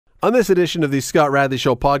On this edition of the Scott Radley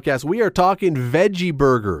Show podcast, we are talking veggie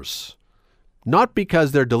burgers. Not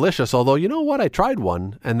because they're delicious, although you know what? I tried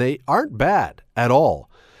one and they aren't bad at all.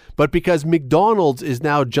 But because McDonald's is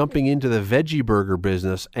now jumping into the veggie burger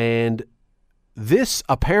business, and this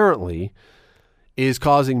apparently is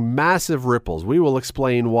causing massive ripples. We will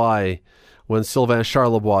explain why when Sylvain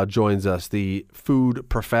Charlebois joins us, the food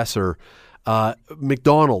professor.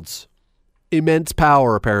 McDonald's. Immense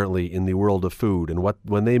power, apparently, in the world of food. And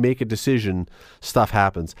when they make a decision, stuff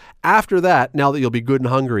happens. After that, now that you'll be good and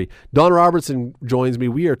hungry, Don Robertson joins me.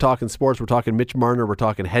 We are talking sports. We're talking Mitch Marner. We're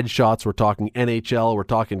talking headshots. We're talking NHL. We're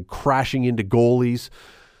talking crashing into goalies.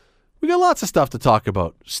 We got lots of stuff to talk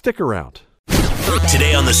about. Stick around.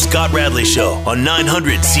 Today on the Scott Radley Show on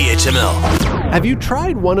 900 CHML. Have you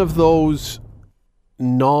tried one of those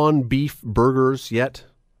non-beef burgers yet?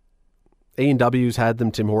 A&W's had them.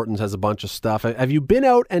 Tim Hortons has a bunch of stuff. Have you been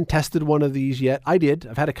out and tested one of these yet? I did.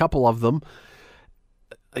 I've had a couple of them.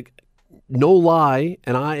 Like, no lie,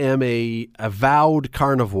 and I am a avowed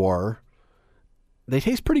carnivore. They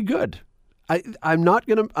taste pretty good. I'm not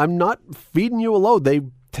feeding you a load. They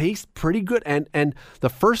taste pretty good. And the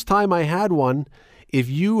first time I had one, if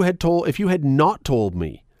you had not told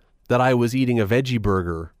me that I was eating a veggie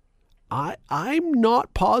burger, I'm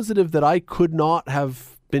not positive that I could not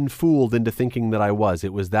have been fooled into thinking that I was.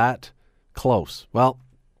 It was that close. Well,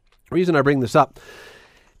 the reason I bring this up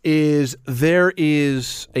is there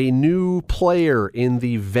is a new player in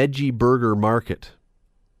the veggie burger market,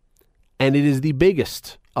 and it is the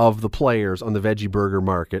biggest of the players on the veggie burger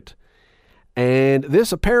market. And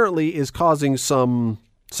this apparently is causing some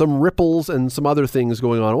ripples and some other things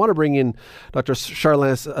going on. I want to bring in Dr.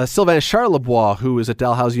 Sylvain Charlebois, who is at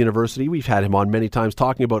Dalhousie University. We've had him on many times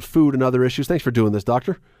talking about food and other issues. Thanks for doing this,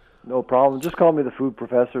 Doctor. No problem. Just call me the food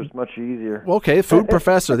professor. It's much easier. Okay, food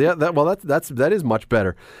professor. Yeah, that is much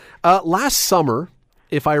better. Last summer,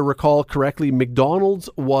 if I recall correctly, McDonald's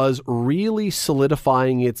was really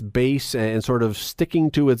solidifying its base and sort of sticking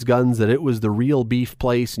to its guns that it was the real beef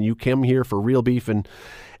place and you came here for real beef. And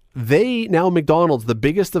McDonald's, the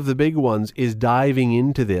biggest of the big ones, is diving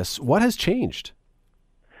into this. What has changed?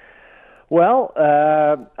 Well,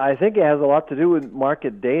 I think it has a lot to do with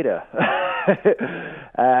market data.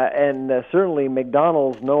 And certainly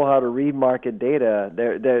McDonald's know how to read market data.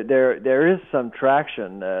 There is some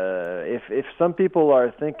traction. If some people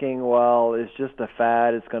are thinking, well, it's just a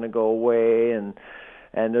fad, it's going to go away, and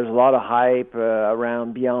there's a lot of hype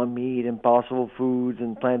around Beyond Meat, Impossible Foods,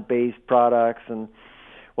 and plant-based products, and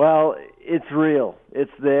well, it's real.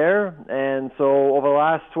 It's there. And so over the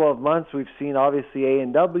last 12 months, we've seen obviously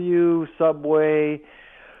A&W, Subway,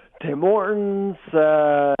 Tim Hortons,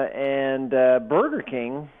 and Burger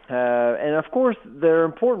King. And of course, they're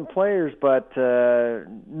important players, but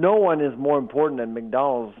no one is more important than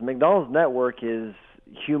McDonald's. McDonald's network is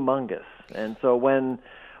humongous. And so when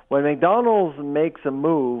McDonald's makes a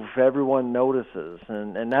move, everyone notices.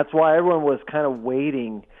 And that's why everyone was kind of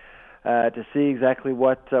waiting to see exactly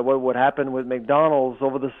what would happen with McDonald's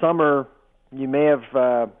over the summer. You may have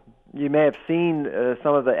seen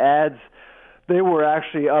some of the ads. They were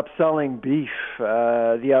actually upselling beef,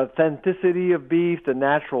 the authenticity of beef, the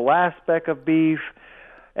natural aspect of beef,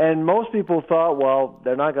 and most people thought, well,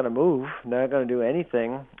 they're not going to move, they're not going to do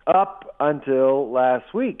anything up until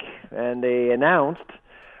last week, and they announced.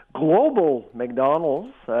 Global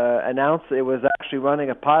McDonald's announced it was actually running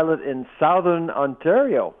a pilot in Southern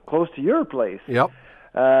Ontario, close to your place. Yep.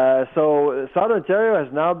 So Southern Ontario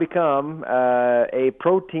has now become a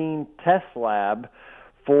protein test lab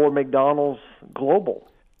for McDonald's Global.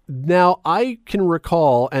 Now, I can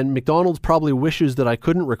recall, and McDonald's probably wishes that I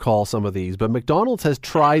couldn't recall some of these, but McDonald's has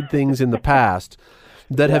tried things in the past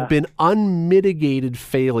that have been unmitigated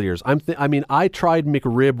failures. I tried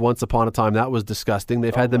McRib once upon a time. That was disgusting.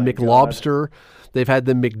 They've had the McLobster. They've had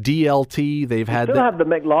the McDLT. They've had still have the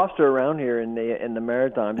McLobster around here in the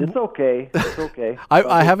Maritimes. It's okay. It's okay.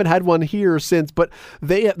 I haven't had one here since, but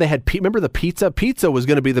they had remember the pizza? Pizza was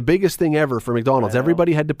going to be the biggest thing ever for McDonald's.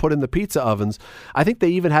 Everybody had to put in the pizza ovens. I think they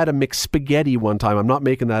even had a McSpaghetti one time. I'm not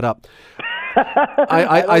making that up.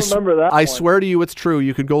 I remember that. I swear to you, it's true.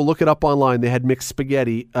 You could go look it up online. They had mixed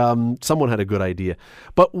spaghetti. Someone had a good idea.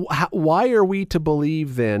 But why are we to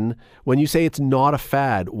believe then, when you say it's not a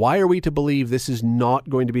fad, why are we to believe this is not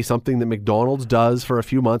going to be something that McDonald's does for a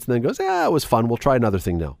few months and then goes, it was fun, we'll try another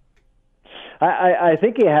thing now? I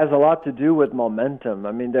think it has a lot to do with momentum.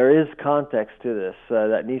 I mean, there is context to this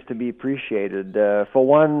that needs to be appreciated. For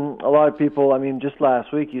one, a lot of people, just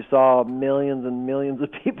last week you saw millions and millions of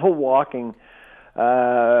people walking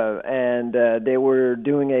and they were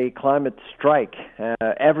doing a climate strike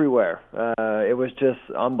everywhere. It was just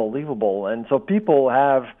unbelievable, and so people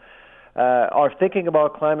are thinking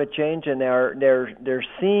about climate change, and they're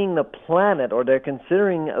seeing the planet, or they're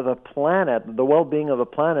considering the planet, the well-being of the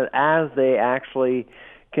planet, as they actually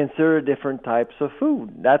consider different types of food.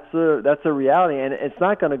 That's a reality, and it's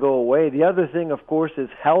not going to go away. The other thing, of course, is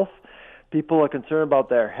health. People are concerned about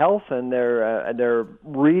their health, and they're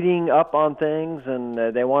reading up on things, and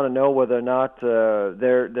they want to know whether or not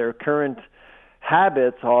their current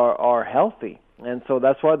habits are healthy, and so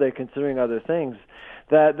that's why they're considering other things.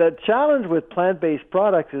 The challenge with plant-based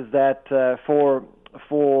products is that for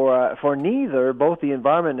neither, both the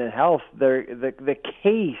environment and health, the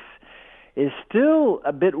case is still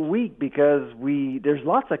a bit weak, because there's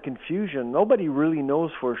lots of confusion. Nobody really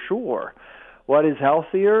knows for sure what is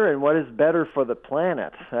healthier and what is better for the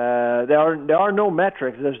planet. There are no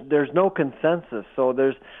metrics. There's no consensus. So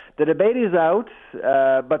the debate is out,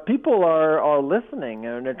 but people are listening,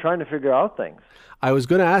 and they're trying to figure out things. I was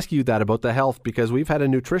going to ask you that about the health, because we've had a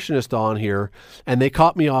nutritionist on here, and they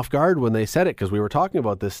caught me off guard when they said it, because we were talking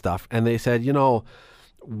about this stuff, and they said,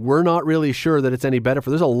 we're not really sure that it's any better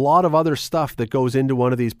there's a lot of other stuff that goes into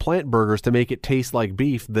one of these plant burgers to make it taste like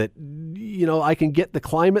beef that, I can get the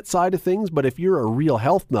climate side of things, but if you're a real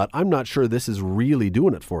health nut, I'm not sure this is really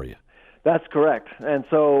doing it for you. That's correct. And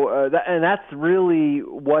so, that's really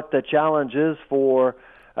what the challenge is for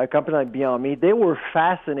a company like Beyond Meat. They were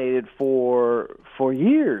fascinated for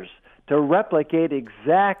years to replicate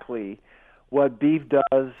exactly what beef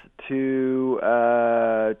does to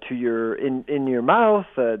your in your mouth,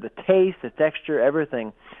 the taste, the texture,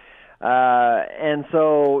 everything. And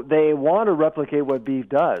so they want to replicate what beef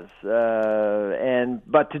does.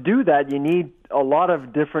 But to do that, you need a lot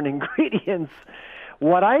of different ingredients.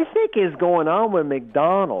 What I think is going on with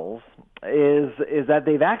McDonald's is that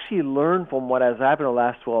they've actually learned from what has happened in the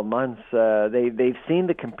last 12 months. They've seen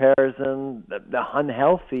the comparison, the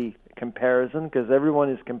unhealthy comparison, because everyone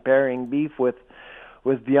is comparing beef with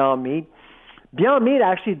Beyond Meat. Beyond Meat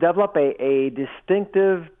actually developed a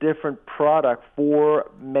distinctive, different product for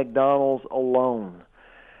McDonald's alone.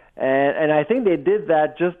 And I think they did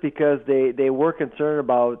that just because they were concerned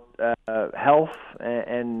about health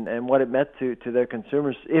and what it meant to their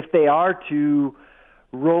consumers if they are to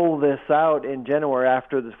roll this out in January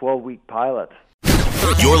after this 12-week pilot.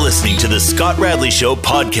 You're listening to the Scott Radley Show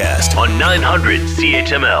podcast on 900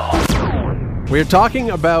 CHML. We're talking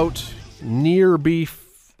about near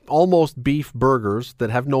beef, almost beef burgers that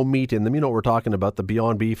have no meat in them. You know what we're talking about, the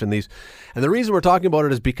Beyond Beef and these. And the reason we're talking about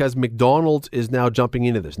it is because McDonald's is now jumping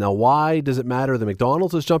into this. Now, why does it matter that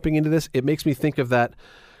McDonald's is jumping into this? It makes me think of that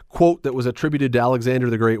quote that was attributed to Alexander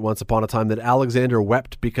the Great once upon a time, that Alexander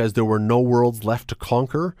wept because there were no worlds left to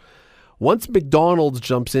conquer. Once McDonald's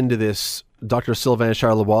jumps into this, Dr. Sylvain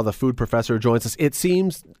Charlebois, the food professor, joins us. It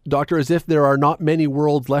seems, Doctor, as if there are not many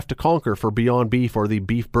worlds left to conquer for Beyond Beef or the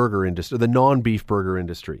beef burger industry, the non-beef burger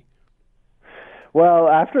industry. Well,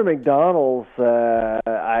 after McDonald's,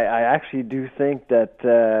 I actually do think that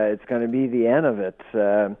it's going to be the end of it.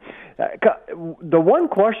 The one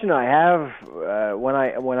question I have when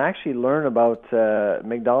I actually learn about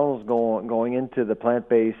McDonald's going into the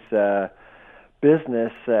plant-based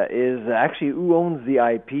business is actually who owns the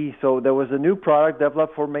IP. So there was a new product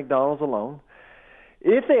developed for McDonald's alone.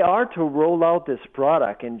 If they are to roll out this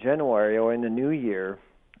product in January or in the new year,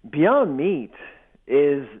 Beyond Meat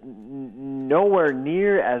is nowhere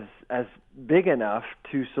near as big enough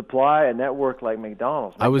to supply a network like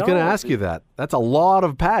McDonald's. I was going to ask you that. That's a lot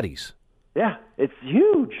of patties. Yeah, it's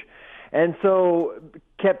huge. And so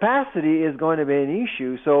capacity is going to be an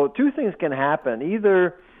issue. So two things can happen.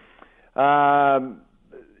 Either Beyond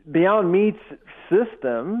Meat's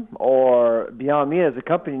system or Beyond Meat as a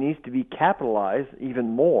company needs to be capitalized even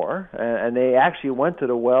more, and they actually went to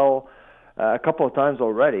the well a couple of times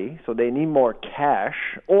already, so they need more cash.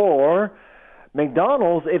 Or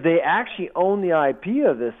McDonald's, if they actually own the IP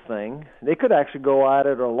of this thing, they could actually go at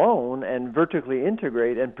it alone and vertically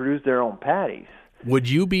integrate and produce their own patties. Would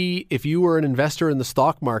you be, if you were an investor in the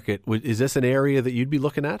stock market, is this an area that you'd be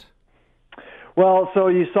looking at? Well, so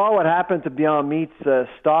you saw what happened to Beyond Meat's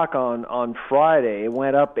stock on Friday. It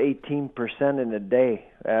went up 18% in a day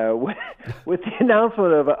with the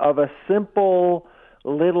announcement of a simple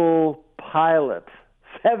little pilot,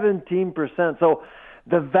 17%. So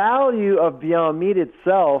the value of Beyond Meat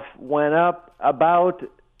itself went up about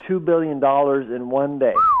 $2 billion in one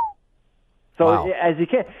day. So wow. As you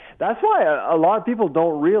can, that's why a lot of people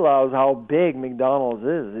don't realize how big McDonald's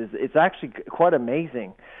is. It's actually quite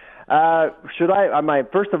amazing. Should I?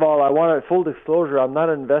 First of all, I want full disclosure. I'm not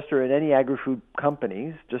an investor in any agri-food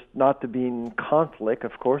companies, just not to be in conflict,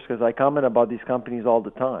 of course, because I comment about these companies all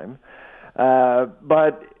the time.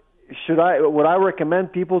 But would I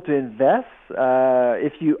recommend people to invest?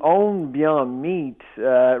 If you own Beyond Meat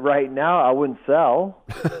right now, I wouldn't sell.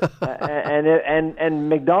 and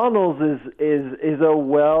McDonald's is a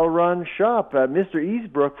well-run shop. Mr.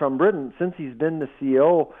 Eastbrook from Britain, since he's been the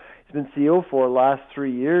CEO. Been CEO for the last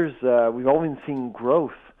 3 years. We've only seen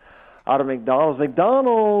growth out of McDonald's.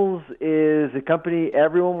 McDonald's is a company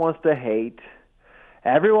everyone wants to hate,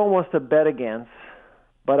 everyone wants to bet against,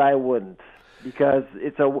 but I wouldn't, because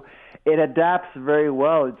it adapts very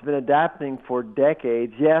well. It's been adapting for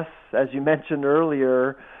decades. Yes, as you mentioned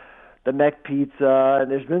earlier, the Mech Pizza, and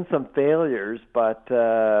there's been some failures, but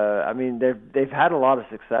they've had a lot of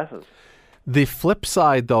successes. The flip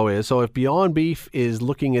side, though, is, so if Beyond Beef is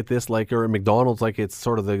looking at this or McDonald's like it's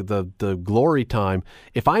sort of the glory time,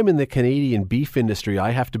 if I'm in the Canadian beef industry, I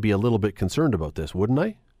have to be a little bit concerned about this, wouldn't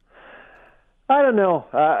I? I don't know.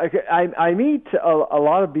 I meet a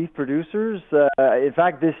lot of beef producers. In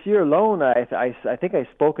fact, this year alone, I think I've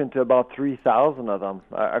spoken to about 3,000 of them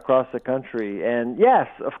across the country. And yes,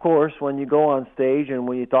 of course, when you go on stage and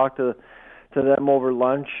when you talk to them over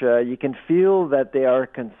lunch, you can feel that they are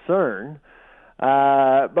concerned.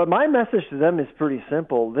 But my message to them is pretty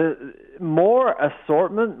simple. More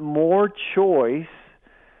assortment, more choice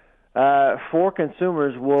for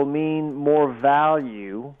consumers will mean more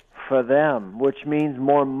value for them, which means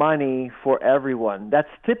more money for everyone. That's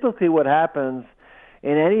typically what happens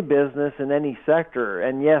in any business, in any sector.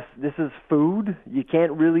 And yes, this is food. You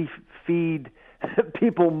can't really feed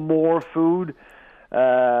people more food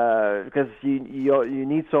because you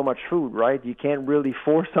need so much food, right? You can't really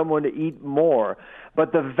force someone to eat more.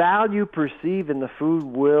 But the value perceived in the food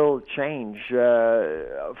will change.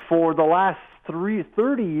 For the last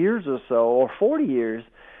 30 years or so, or 40 years,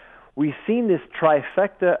 we've seen this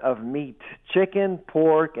trifecta of meat: chicken,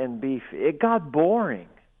 pork, and beef. It got boring.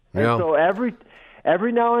 Yeah. And so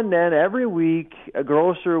every now and then, every week, a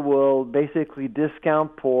grocer will basically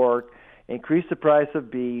discount pork, increase the price of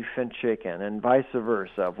beef and chicken, and vice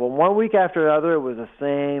versa. Well, one week after another, it was the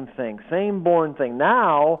same thing, same boring thing.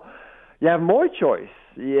 Now, you have more choice.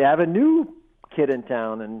 You have a new kid in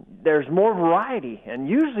town, and there's more variety. And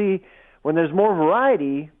usually, when there's more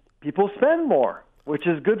variety, people spend more, which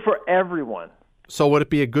is good for everyone. So would it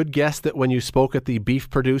be a good guess that when you spoke at the beef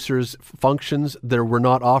producers' functions, there were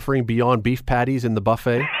not offering Beyond Beef patties in the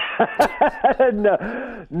buffet?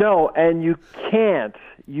 No, and you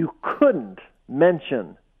couldn't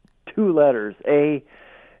mention two letters, A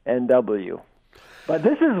and W. But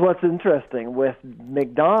this is what's interesting with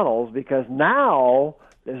McDonald's, because now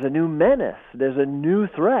there's a new menace. There's a new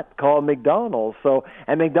threat called McDonald's.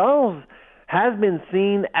 And McDonald's has been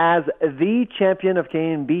seen as the champion of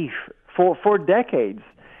Canadian beef for decades.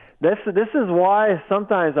 This is why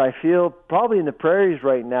sometimes I feel, probably in the prairies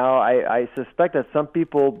right now, I suspect that some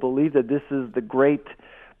people believe that this is the great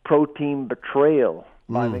protein betrayal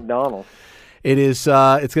by McDonald's. It is.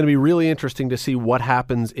 It's going to be really interesting to see what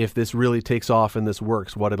happens if this really takes off and this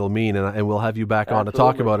works, what it'll mean, and we'll have you back on to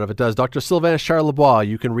talk about it if it does. Dr. Sylvain Charlebois,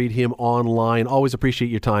 you can read him online. Always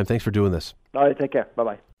appreciate your time. Thanks for doing this. All right, take care.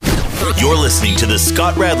 Bye-bye. You're listening to the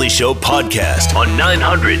Scott Radley Show podcast on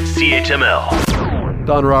 900 CHML.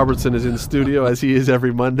 Don Robertson is in studio, as he is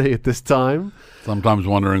every Monday at this time. Sometimes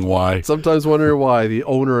wondering why. The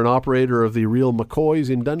owner and operator of the Real McCoys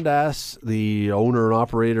in Dundas, the owner and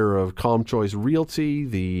operator of Calm Choice Realty,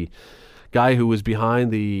 the guy who was behind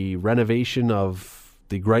the renovation of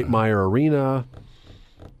the Greitmeyer Arena,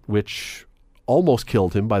 which almost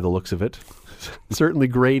killed him by the looks of it. Certainly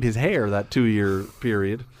grayed his hair that 2-year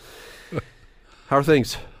period. How are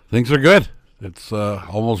things? Things are good. It's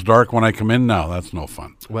almost dark when I come in now. That's no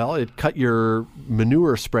fun. Well, it cut your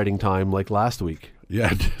manure spreading time like last week. Yeah,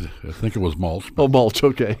 I did. I think it was mulch. Oh, mulch.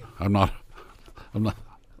 Okay. I'm not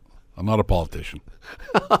a politician.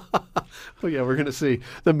 Oh yeah, we're going to see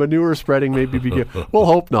the manure spreading maybe begin. We'll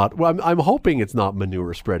hope not. Well, I'm hoping it's not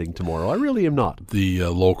manure spreading tomorrow. I really am not. The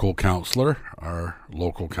local councillor,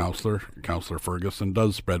 Councillor Ferguson,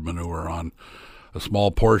 does spread manure on a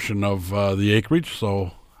small portion of the acreage.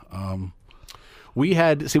 So we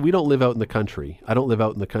don't live out in the country. I don't live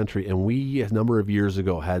out in the country, and we, a number of years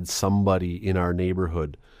ago, had somebody in our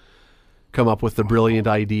neighborhood come up with the brilliant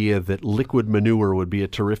idea that liquid manure would be a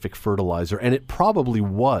terrific fertilizer, and it probably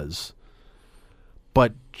was.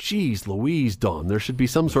 But geez Louise, Don, there should be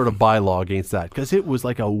some sort of bylaw against that, because it was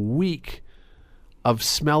like a week of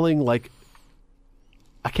smelling like,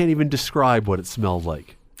 I can't even describe what it smelled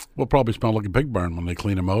like. Will probably smell like a pig barn when they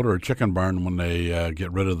clean them out, or a chicken barn when they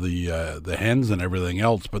get rid of the hens and everything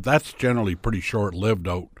else. But that's generally pretty short-lived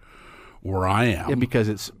out where I am. Yeah, because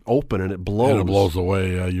it's open and it blows. And it blows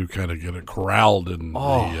away. You kind of get it corralled in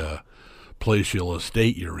the palatial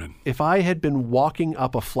estate you're in. If I had been walking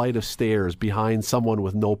up a flight of stairs behind someone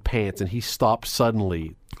with no pants and he stopped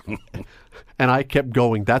suddenly and I kept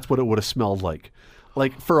going, that's what it would have smelled like.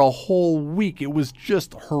 Like for a whole week, it was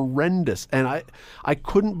just horrendous. And I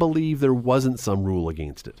couldn't believe there wasn't some rule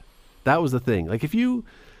against it. That was the thing. Like if you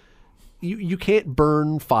can't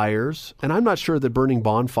burn fires, and I'm not sure that burning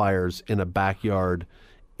bonfires in a backyard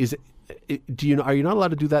are you not allowed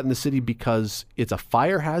to do that in the city because it's a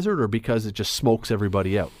fire hazard or because it just smokes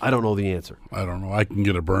everybody out? I don't know the answer. I don't know. I can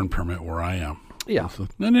get a burn permit where I am. Yeah. It's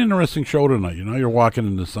an interesting show tonight. You're walking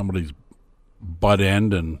into somebody's butt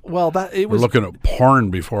end, and we're looking at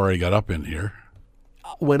porn before I got up in here.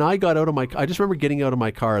 When I got out of I just remember getting out of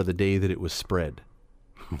my car the day that it was spread.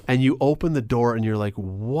 And you open the door and you're like,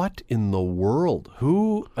 what in the world?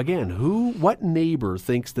 What neighbor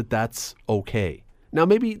thinks that that's okay? Now,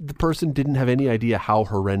 maybe the person didn't have any idea how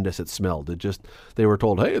horrendous it smelled. They were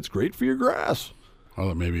told, hey, it's great for your grass.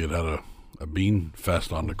 Well, maybe it had a bean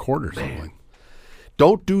fest on the court or something.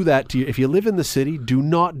 Don't do that to you. If you live in the city, do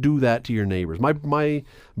not do that to your neighbors. My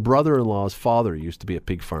brother-in-law's father used to be a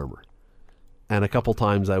pig farmer. And a couple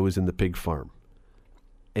times I was in the pig farm,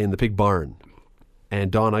 in the pig barn. And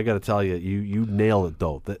Don, I got to tell you, you nail it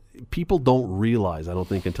though. That people don't realize, I don't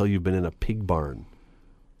think, until you've been in a pig barn,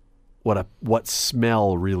 what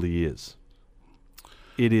smell really is.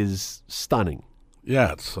 It is stunning.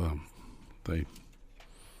 Yeah, it's they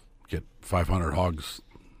get 500 hogs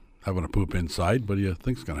having a poop inside, but you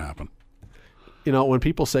think it's going to happen. When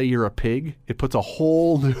people say you're a pig, it puts a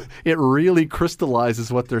whole new, it really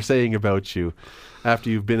crystallizes what they're saying about you after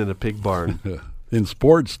you've been in a pig barn. In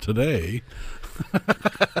sports today.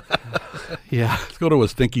 Yeah. Let's go to a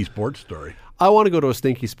stinky sports story. I want to go to a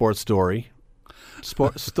stinky sports story.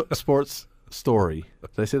 Sports story.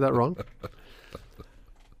 Did I say that wrong?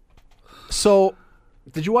 So,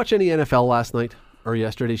 did you watch any NFL last night or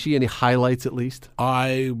yesterday? See any highlights at least?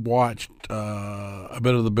 I watched a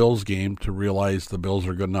bit of the Bills game to realize the Bills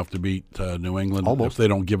are good enough to beat New England if they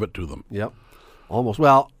don't give it to them. Yep. Almost.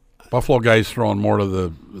 Well, Buffalo guy's throwing more to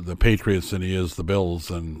the Patriots than he is the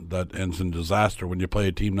Bills, and that ends in disaster when you play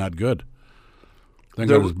a team not good. Then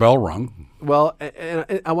got his bell rung. Well,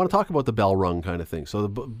 and I want to talk about the bell rung kind of thing. So the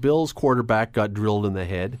Bills quarterback got drilled in the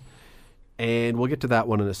head, and we'll get to that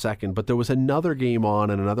one in a second. But there was another game on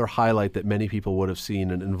and another highlight that many people would have seen,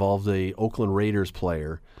 and involved a Oakland Raiders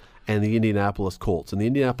player and the Indianapolis Colts. And the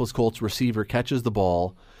Indianapolis Colts receiver catches the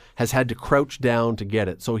ball, has had to crouch down to get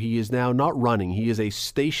it. So he is now not running. He is a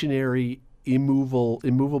stationary, immobile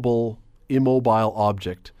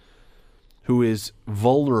object who is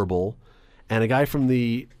vulnerable. And a guy from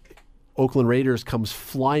the Oakland Raiders comes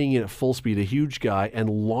flying in at full speed, a huge guy, and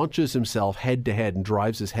launches himself head-to-head and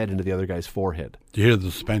drives his head into the other guy's forehead. Do you hear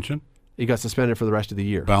the suspension? He got suspended for the rest of the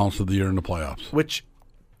year. Balance of the year in the playoffs. Which,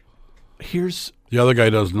 here's... The other guy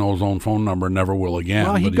doesn't know his own phone number, never will again.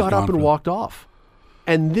 Well, he got up and walked off.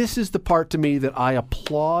 And this is the part to me that I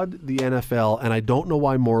applaud the NFL, and I don't know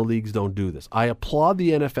why more leagues don't do this. I applaud the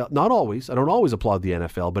NFL. Not always. I don't always applaud the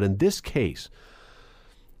NFL, but in this case...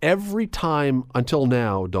 Every time until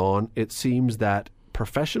now, Dawn, it seems that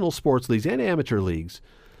professional sports leagues and amateur leagues,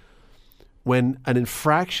 when an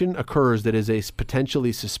infraction occurs that is a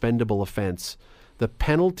potentially suspendable offense, the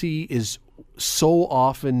penalty is so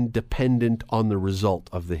often dependent on the result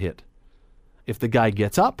of the hit. If the guy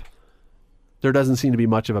gets up, there doesn't seem to be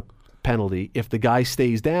much of a penalty. If the guy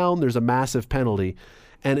stays down, there's a massive penalty.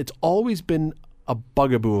 And it's always been a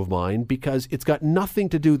bugaboo of mine because it's got nothing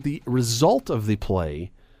to do, the result of the play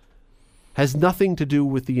has nothing to do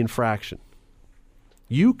with the infraction.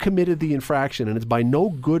 You committed the infraction, and it's by no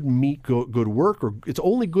good work, or it's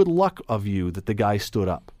only good luck of you that the guy stood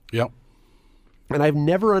up. Yep. And I've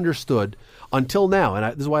never understood until now, and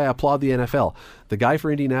this is why I applaud the NFL. The guy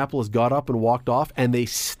for Indianapolis got up and walked off, and they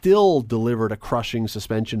still delivered a crushing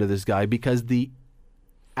suspension to this guy because the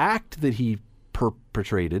act that he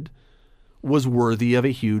perpetrated was worthy of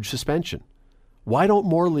a huge suspension. Why don't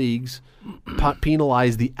more leagues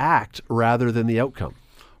penalize the act rather than the outcome?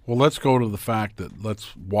 Well, let's go to the fact that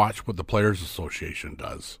let's watch what the Players Association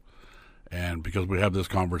does. And because we have this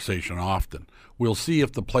conversation often, we'll see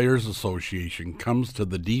if the Players Association comes to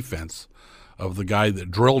the defense of the guy that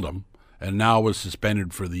drilled him and now was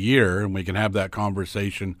suspended for the year, and we can have that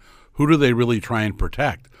conversation. Who do they really try and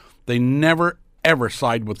protect? They never, ever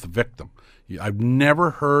side with the victim. I've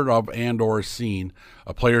never heard of and or seen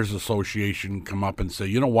a players' association come up and say,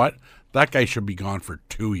 you know what, that guy should be gone for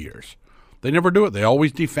 2 years. They never do it. They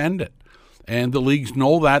always defend it. And the leagues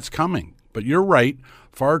know that's coming. But you're right.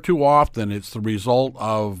 Far too often it's the result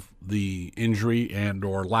of the injury and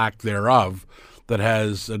or lack thereof that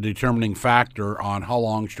has a determining factor on how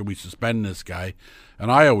long should we suspend this guy.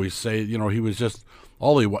 And I always say, he was just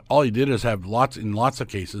all he did is have lots of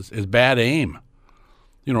cases is bad aim.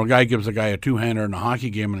 A guy gives a guy a two-hander in a hockey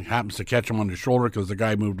game and happens to catch him on the shoulder because the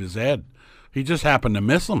guy moved his head. He just happened to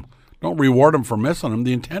miss him. Don't reward him for missing him.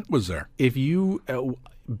 The intent was there.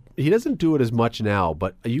 He doesn't do it as much now,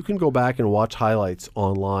 but you can go back and watch highlights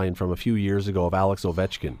online from a few years ago of Alex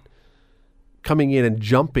Ovechkin coming in and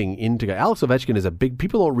jumping into guy. Alex Ovechkin is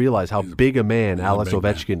people don't realize how big a man Alex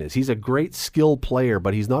Ovechkin is. He's a great skill player,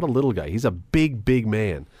 but he's not a little guy. He's a big, big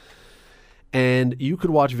man. And you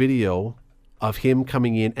could watch video of him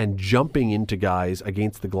coming in and jumping into guys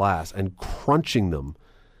against the glass and crunching them.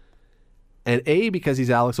 And A, because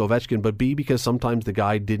he's Alex Ovechkin, but B, because sometimes the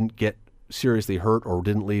guy didn't get seriously hurt or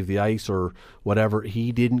didn't leave the ice or whatever,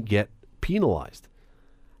 he didn't get penalized.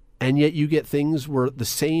 And yet you get things where the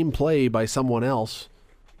same play by someone else,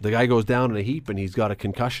 the guy goes down in a heap and he's got a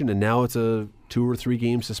concussion and now it's a 2 or 3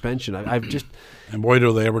 game suspension. And boy,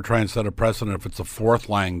 do they ever try and set a precedent if it's a fourth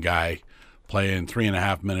line guy playing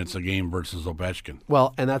 3.5 minutes a game versus Ovechkin.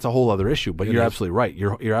 Well, and that's a whole other issue, but you're absolutely right.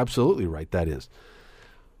 You're absolutely right, that is.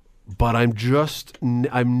 But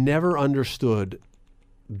I've never understood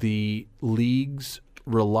the league's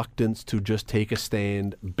reluctance to just take a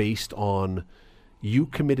stand based on you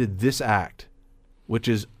committed this act, which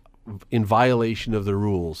is in violation of the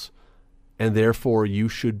rules, and therefore you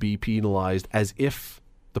should be penalized as if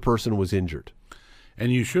the person was injured.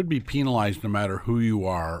 And you should be penalized no matter who you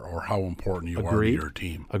are or how important you are to your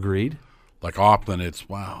team. Agreed. Like Auckland, it's,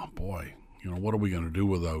 wow, boy, what are we going to do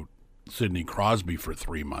without Sidney Crosby for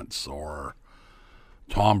 3 months or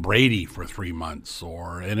Tom Brady for 3 months?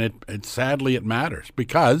 And sadly it matters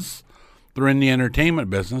because they're in the entertainment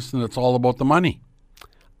business and it's all about the money.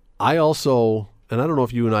 I also, and I don't know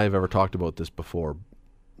if you and I have ever talked about this before,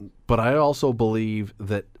 but I also believe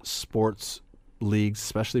that sports leagues,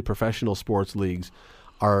 especially professional sports leagues,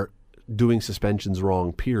 are doing suspensions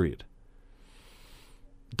wrong, period.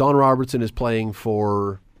 Don Robertson is playing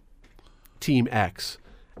for Team X.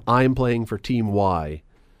 I'm playing for Team Y.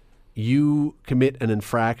 You commit an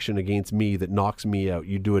infraction against me that knocks me out.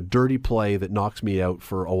 You do a dirty play that knocks me out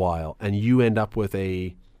for a while, and you end up with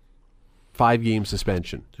a 5-game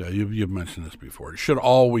suspension. Yeah, you've mentioned this before. It should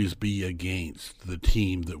always be against the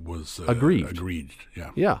team that was aggrieved.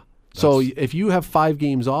 Yeah. So if you have 5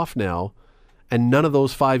 games off now, and none of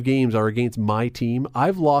those 5 games are against my team,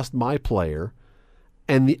 I've lost my player,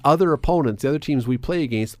 and the other opponents, the other teams we play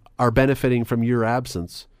against, are benefiting from your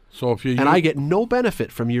absence. So I get no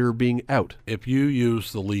benefit from your being out. If you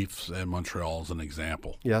use the Leafs and Montreal as an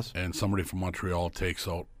example, yes, and somebody from Montreal takes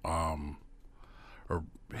out or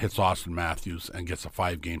hits Austin Matthews and gets a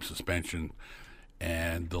 5-game suspension,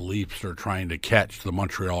 and the Leafs are trying to catch the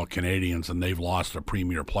Montreal Canadiens and they've lost a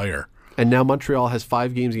premier player. And now Montreal has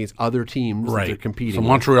 5 games against other teams that they're competing with. So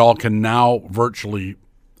Montreal can now virtually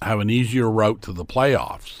have an easier route to the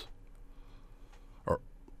playoffs,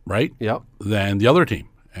 right? Yep. Than the other team.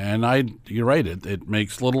 And you're right, it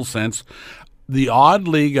makes little sense. The odd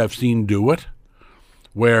league I've seen do it,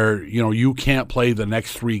 where you can't play the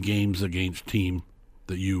next 3 games against team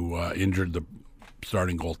that you injured the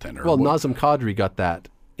starting goaltender. Well, Nazem Kadri got that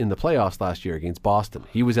in the playoffs last year against Boston.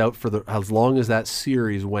 He was out for as long as that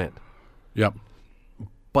series went. Yep.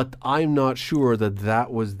 But I'm not sure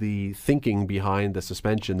that was the thinking behind the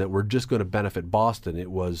suspension, that we're just going to benefit Boston. It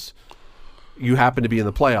was, you happen to be in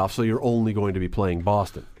the playoffs, so you're only going to be playing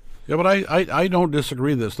Boston. Yeah, but I don't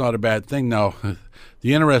disagree that it's not a bad thing. Now,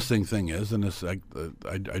 the interesting thing is, and this I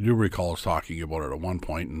do recall us talking about it at one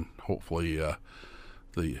point, and hopefully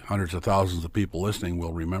the hundreds of thousands of people listening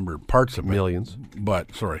will remember parts of it. Millions.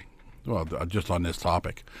 But, just on this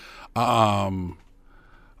topic.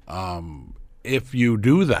 If you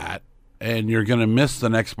do that and you're going to miss the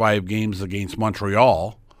next 5 games against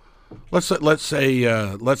Montreal, let's say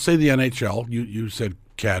the NHL, you said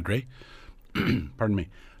Kadri, pardon me,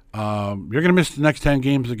 you're going to miss the next 10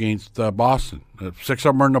 games against Boston. 6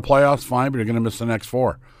 of them are in the playoffs, fine, but you're going to miss the next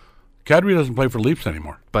 4. Kadri doesn't play for Leafs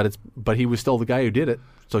anymore. But he was still the guy who did it,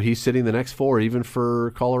 so he's sitting the next 4 even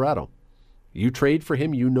for Colorado. You trade for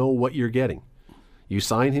him, you know what you're getting. You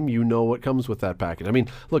sign him, you know what comes with that package. I mean,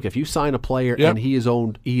 look, if you sign a player and he is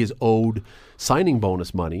owed signing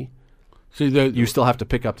bonus money, See, you still have to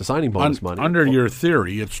pick up the signing bonus money. Under your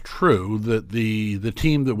theory, it's true that the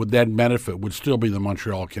team that would then benefit would still be the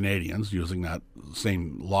Montreal Canadiens, using that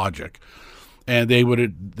same logic, and they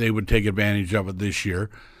would take advantage of it this year.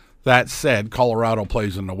 That said, Colorado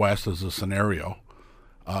plays in the West as a scenario.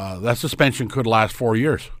 That suspension could last 4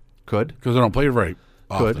 years. Could, because they don't play very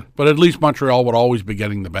often. Could. But at least Montreal would always be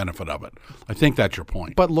getting the benefit of it. I think that's your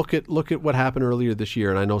point. But look at what happened earlier this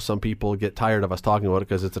year, and I know some people get tired of us talking about it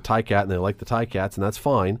because it's a Ticats and they like the Ticats, and that's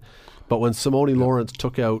fine. But when Simone Lawrence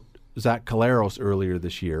took out Zach Collaros earlier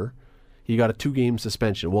this year, he got a 2-game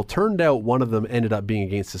suspension. Well, turned out one of them ended up being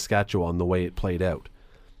against Saskatchewan the way it played out.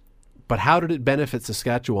 But how did it benefit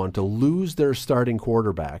Saskatchewan to lose their starting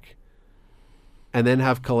quarterback and then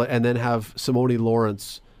have Simone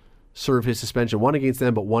Lawrence serve his suspension, one against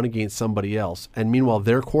them but one against somebody else, and meanwhile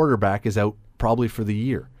their quarterback is out probably for the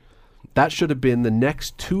year? That should have been the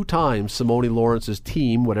next 2 times Simone Lawrence's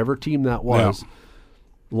team, whatever team that was,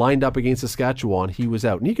 lined up against Saskatchewan, he was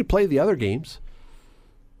out. And he could play the other games.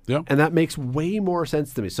 Yeah. And that makes way more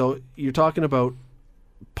sense to me. So you're talking about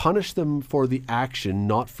punish them for the action,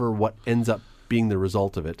 not for what ends up being the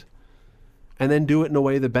result of it, and then do it in a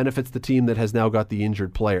way that benefits the team that has now got the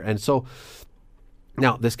injured player. And so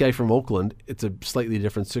now this guy from Oakland, it's a slightly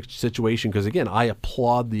different situation because, again, I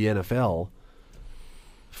applaud the NFL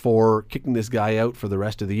for kicking this guy out for the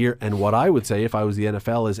rest of the year. And what I would say if I was the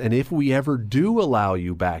NFL is, and if we ever do allow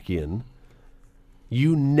you back in,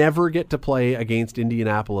 you never get to play against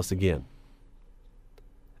Indianapolis again.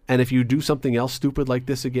 And if you do something else stupid like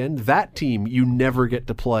this again, that team you never get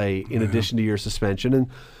to play in addition to your suspension. And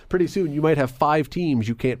pretty soon you might have 5 teams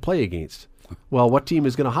you can't play against. Well, what team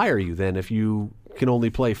is going to hire you then if you can only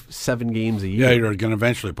play 7 games a year? Yeah, you're going to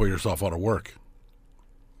eventually put yourself out of work.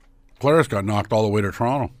 Claris got knocked all the way to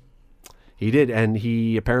Toronto. He did, and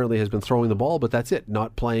he apparently has been throwing the ball, but that's it.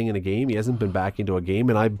 Not playing in a game. He hasn't been back into a game,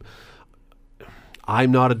 and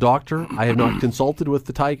I'm not a doctor. I have not consulted with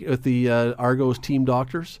the Argos team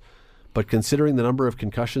doctors, but considering the number of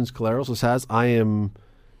concussions Collaros has, I am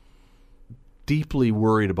deeply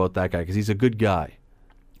worried about that guy because he's a good guy.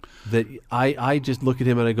 That I just look at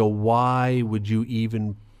him and I go, why would you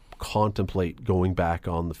even contemplate going back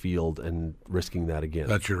on the field and risking that again?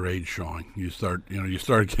 That's your age showing. You start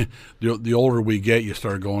the older we get, you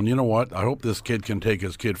start going, you know what? I hope this kid can take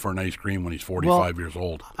his kid for an ice cream when he's 45 years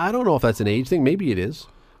old. I don't know if that's an age thing. Maybe it is.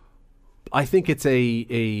 I think it's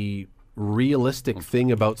a realistic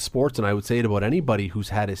thing about sports, and I would say it about anybody who's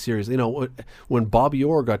had a serious, when Bobby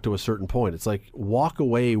Orr got to a certain point, it's like walk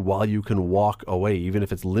away while you can walk away, even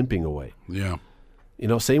if it's limping away. Yeah.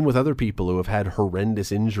 Same with other people who have had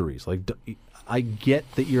horrendous injuries. Like, I get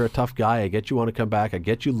that you're a tough guy. I get you want to come back. I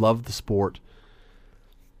get you love the sport.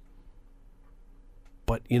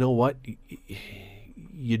 But you know what?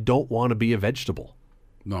 You don't want to be a vegetable.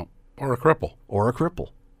 No. Or a cripple.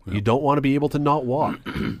 Yep. You don't want to be able to not walk.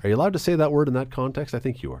 Are you allowed to say that word in that context? I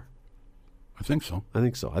think you are. I think so. I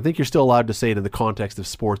think you're still allowed to say it in the context of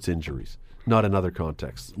sports injuries, not in other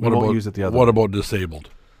contexts. We won't use it the other way. What about disabled?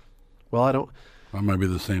 Well, I don't. That might be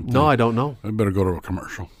the same thing. No, I don't know. I better go to a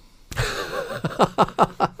commercial.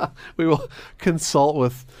 We will consult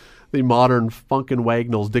with the modern Funkin'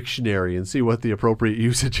 Wagnalls dictionary and see what the appropriate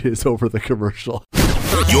usage is over the commercial.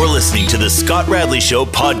 You're listening to the Scott Radley Show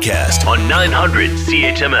podcast on 900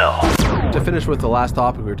 CHML. To finish with the last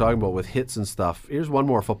topic we were talking about with hits and stuff, here's one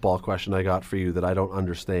more football question I got for you that I don't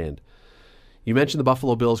understand. You mentioned the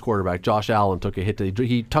Buffalo Bills quarterback, Josh Allen, took a hit.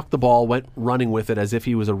 He tucked the ball, went running with it as if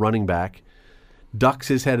he was a running back, ducks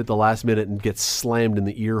his head at the last minute and gets slammed in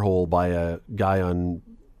the ear hole by a guy on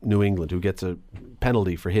New England who gets a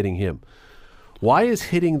penalty for hitting him. Why is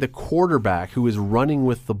hitting the quarterback who is running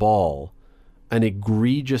with the ball an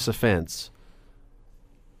egregious offense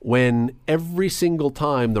when every single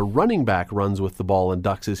time the running back runs with the ball and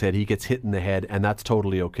ducks his head, he gets hit in the head, and that's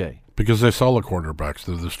totally okay? Because they sell the quarterbacks.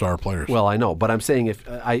 They're the star players. Well, I know, but I'm saying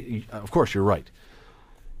of course you're right.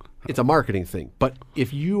 It's a marketing thing. But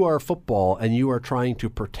if you are football and you are trying to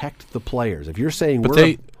protect the players, if you're saying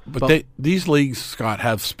these leagues, Scott,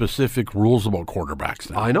 have specific rules about quarterbacks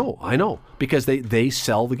now. I know, because they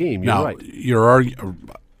sell the game. You're right.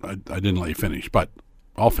 I didn't let you finish, but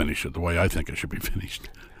I'll finish it the way I think it should be finished.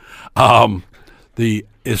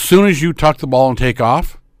 As soon as you tuck the ball and take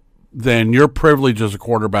off, then your privilege as a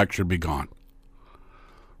quarterback should be gone.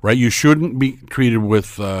 Right? You shouldn't be treated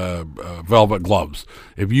with velvet gloves.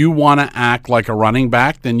 If you want to act like a running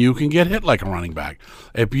back, then you can get hit like a running back.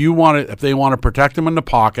 If they want to protect him in the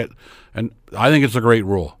pocket, and I think it's a great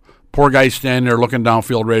rule. Poor guy standing there looking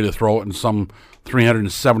downfield ready to throw it, and some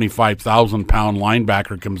 375,000-pound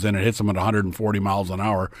linebacker comes in and hits him at 140 miles an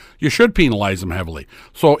hour, you should penalize him heavily.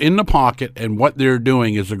 So in the pocket and what they're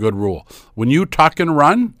doing is a good rule. When you tuck and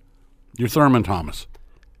run, you're Thurman Thomas.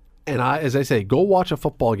 And as I say, go watch a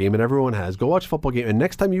football game, and everyone has. Go watch a football game, and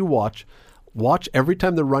next time you watch every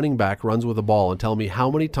time the running back runs with the ball and tell me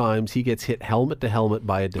how many times he gets hit helmet to helmet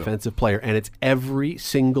by a defensive player, and it's every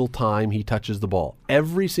single time he touches the ball.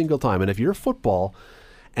 Every single time. And if you're football,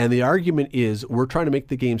 and the argument is we're trying to make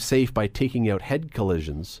the game safe by taking out head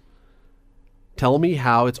collisions, tell me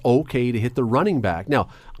how it's okay to hit the running back. Now,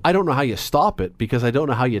 I don't know how you stop it because I don't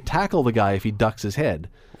know how you tackle the guy if he ducks his head.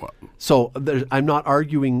 So I'm not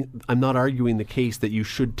arguing the case that you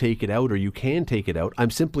should take it out or you can take it out. I'm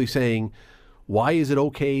simply saying, why is it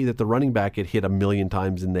okay that the running back get hit 1,000,000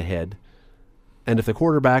 times in the head, and if the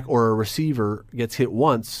quarterback or a receiver gets hit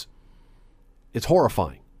once, it's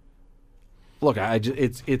horrifying. Look,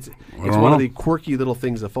 it's one of the quirky little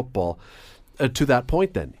things of football. To that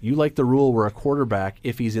point, then you like the rule where a quarterback,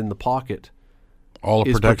 if he's in the pocket, all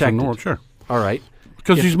the protection in the world, sure. All right,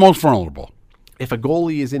 because he's most vulnerable. If a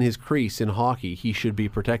goalie is in his crease in hockey, he should be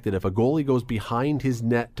protected. If a goalie goes behind his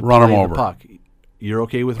net to run him play over. the puck, you're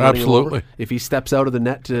okay with running him over? Absolutely. If he steps out of the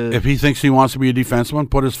net to... If he thinks he wants to be a defenseman,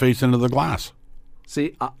 put his face into the glass.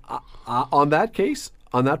 See, on that case,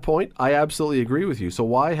 on that point, I absolutely agree with you. So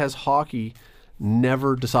why has hockey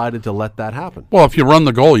never decided to let that happen? Well, if you run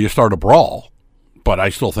the goal, you start a brawl, but I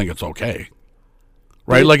still think it's okay.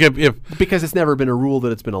 Right? Like if because it's never been a rule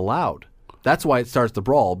that it's been allowed. That's why it starts the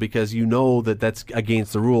brawl, because you know that that's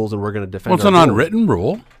against the rules and we're going to defend. Well, it's an unwritten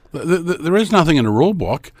rule. There is nothing in the rule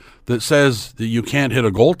book that says that you can't hit a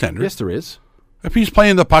goaltender. Yes, there is. If he's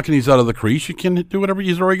playing the puck and he's out of the crease, you can do whatever.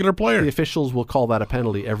 He's a regular player. The officials will call that a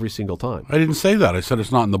penalty every single time. I didn't say that. I said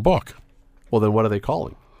it's not in the book. Well, then what are they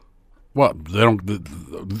calling? Well, they don't.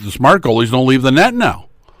 The smart goalies don't leave the net now,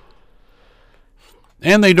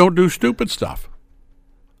 and they don't do stupid stuff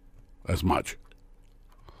as much.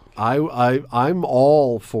 I'm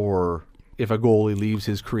all for if a goalie leaves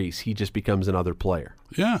his crease, he just becomes another player.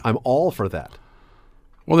 Yeah. I'm all for that.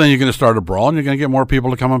 Well, then you're going to start a brawl, and you're going to get more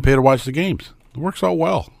people to come and pay to watch the games. It works out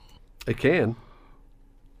well. It can.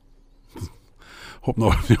 Hope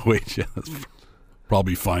nobody waits. Yeah, that's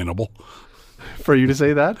probably finable. For you to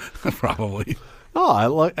say that? Probably.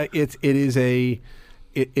 No,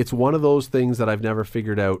 it's one of those things that I've never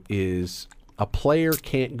figured out is a player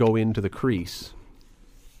can't go into the crease,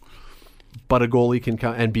 but a goalie can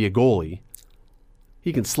come and be a goalie.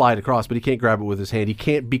 He can slide across, but he can't grab it with his hand. He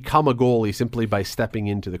can't become a goalie simply by stepping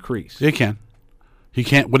into the crease. He can. He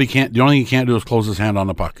can't. What he can't. The only thing he can't do is close his hand on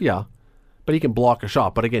the puck. Yeah, but he can block a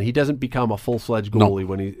shot. But again, he doesn't become a full-fledged goalie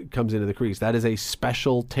when he comes into the crease. That is a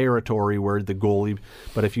special territory where the goalie.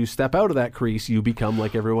 But if you step out of that crease, you become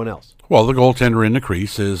like everyone else. Well, the goaltender in the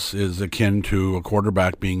crease is akin to a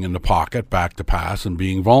quarterback being in the pocket, back to pass, and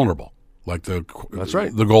being vulnerable. Like that's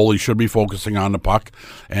right. The goalie should be focusing on the puck,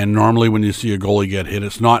 and normally when you see a goalie get hit,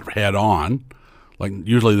 it's not head on. Like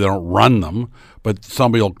usually they don't run them, but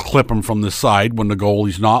somebody will clip him from the side when the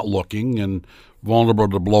goalie's not looking and vulnerable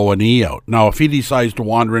to blow a knee out. Now, if he decides to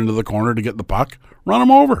wander into the corner to get the puck, run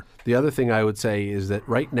him over. The other thing I would say is that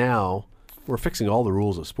right now we're fixing all the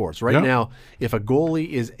rules of sports. Right now, if a goalie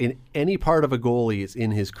is in any part of a goalie is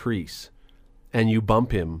in his crease, and you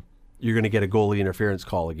bump him, you're going to get a goalie interference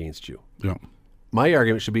call against you. Yeah. My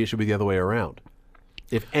argument should be it should be the other way around.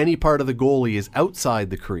 If any part of the goalie is outside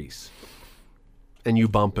the crease and you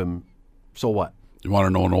bump him, so what? You want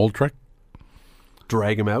to know an old trick?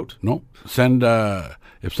 Drag him out? No. Send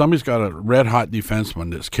if somebody's got a red-hot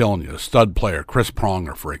defenseman that's killing you, a stud player, Chris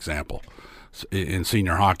Pronger, for example, in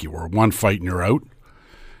senior hockey, where one fight and you're out,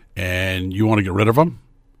 and you want to get rid of him,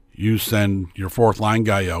 you send your fourth-line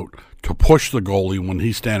guy out to push the goalie when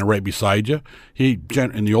he's standing right beside you.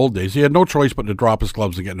 In the old days, he had no choice but to drop his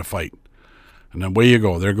gloves and get in a fight. And then away you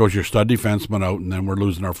go. There goes your stud defenseman out, and then we're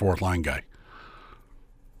losing our fourth-line guy.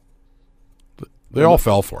 They all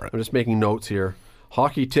fell for it. I'm just making notes here.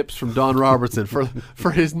 Hockey tips from Don Robertson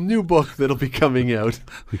for his new book that'll be coming out.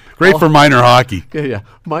 Great for minor hockey. Yeah.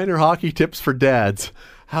 Minor hockey tips for dads.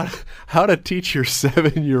 How to teach your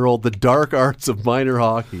 7-year-old the dark arts of minor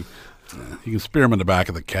hockey. You can spear him in the back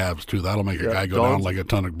of the calves, too. That'll make a guy go down like a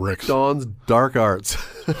ton of bricks. Don's dark arts.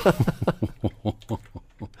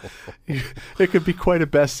 It could be quite a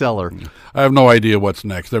bestseller. I have no idea what's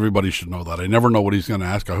next. Everybody should know that. I never know what he's going to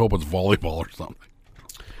ask. I hope it's volleyball or something.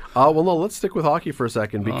 Well, no, let's stick with hockey for a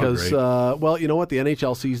second because, well, you know what? The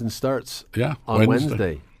NHL season starts on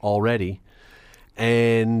Wednesday already.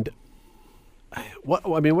 And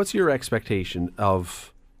what's your expectation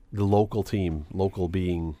of the local team, local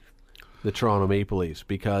being the Toronto Maple Leafs,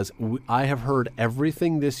 because I have heard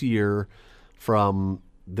everything this year from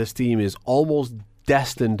this team is almost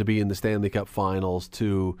destined to be in the Stanley Cup Finals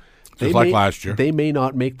to just like last year. They may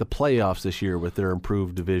not make the playoffs this year with their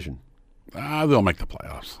improved division. They'll make the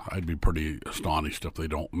playoffs. I'd be pretty astonished if they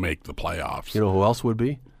don't make the playoffs. You know who else would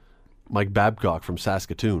be? Mike Babcock from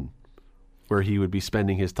Saskatoon, where he would be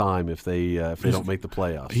spending his time if they don't make the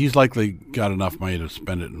playoffs. He's likely got enough money to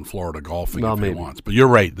spend it in Florida golfing if maybe he wants. But you're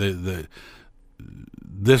right.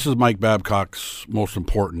 This is Mike Babcock's most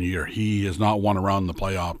important year. He has not won around the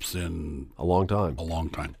playoffs in a long time.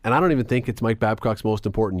 And I don't even think it's Mike Babcock's most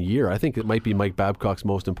important year. I think it might be Mike Babcock's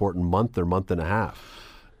most important month or month and a half.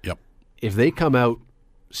 Yep. If they come out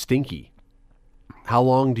stinky, how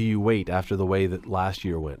long do you wait after the way that last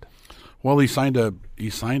year went? Well, he signed a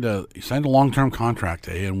long-term contract,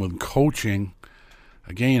 and with coaching,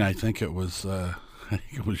 again, I think it was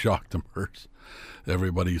Jacques Demers.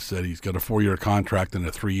 Everybody said he's got a 4-year contract and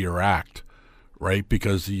a 3-year act, right?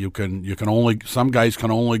 Because some guys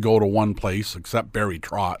can only go to one place, except Barry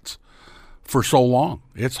Trotz, for so long.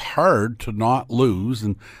 It's hard to not lose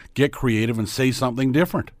and get creative and say something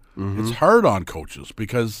different. Mm-hmm. It's hard on coaches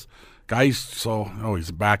because guys,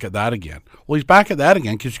 he's back at that again. Well, he's back at that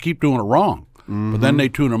again because you keep doing it wrong. Mm-hmm. But then they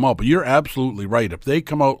tune him out. But you're absolutely right. If they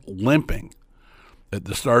come out limping at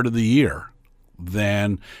the start of the year,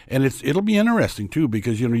 then it'll be interesting too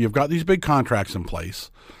because you've got these big contracts in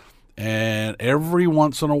place, and every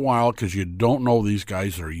once in a while, because you don't know, these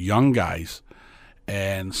guys are young guys,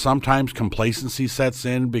 and sometimes complacency sets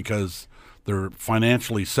in because they're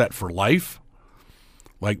financially set for life.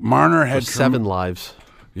 Like Marner had 7 lives.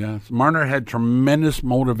 Yeah, Marner had tremendous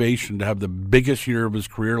motivation to have the biggest year of his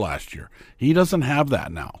career last year. He doesn't have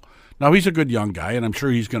that now. Now, he's a good young guy, and I'm sure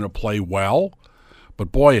he's going to play well.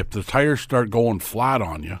 But, boy, if the tires start going flat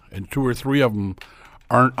on you and 2 or 3 of them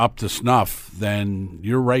aren't up to snuff, then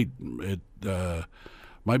you're right. It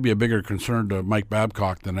might be a bigger concern to Mike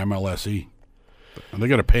Babcock than MLSE. And they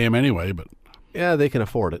got to pay him anyway. But yeah, they can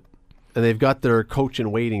afford it. And they've got their coach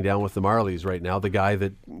in waiting down with the Marlies right now, the guy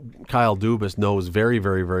that Kyle Dubas knows very,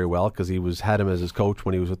 very, very well because he had him as his coach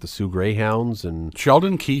when he was with the Sioux Greyhounds. And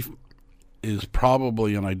Sheldon Keefe is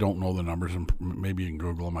probably, and I don't know the numbers, and maybe you can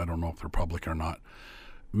Google them, I don't know if they're public or not,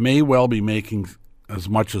 may well be making as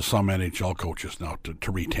much as some NHL coaches now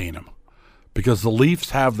to retain him. Because the Leafs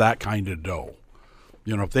have that kind of dough.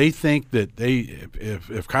 If they think that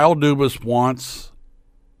if Kyle Dubas wants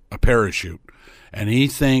a parachute, and he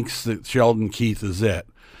thinks that Sheldon Keefe is it,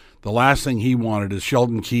 the last thing he wanted is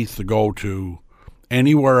Sheldon Keefe to go to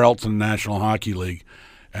anywhere else in the National Hockey League,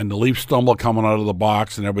 and the Leafs stumble coming out of the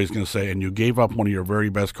box, and everybody's going to say, and you gave up one of your very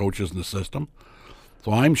best coaches in the system.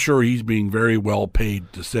 So I'm sure he's being very well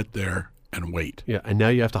paid to sit there and wait. Yeah, and now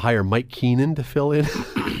you have to hire Mike Keenan to fill in.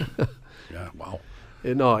 Yeah, wow.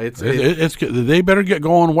 No, it's they better get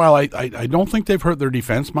going well. I don't think they've hurt their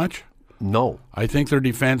defense much. No. I think their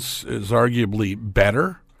defense is arguably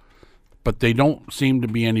better, but they don't seem to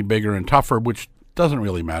be any bigger and tougher, which doesn't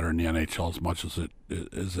really matter in the NHL as much as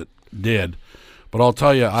it did. But I'll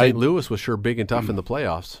tell you, St. Louis was sure big and tough in the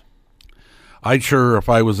playoffs. If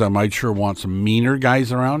I was them, I'd sure want some meaner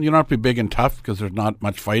guys around. You don't have to be big and tough because there's not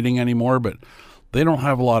much fighting anymore, but they don't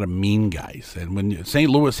have a lot of mean guys. And when St.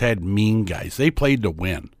 Louis had mean guys, they played to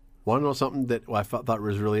win. Want to know something that I thought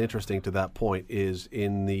was really interesting to that point is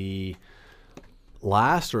in the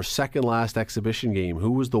last or second last exhibition game,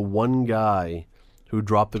 who was the one guy who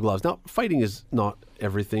dropped the gloves? Now, fighting is not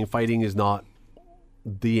everything. Fighting is not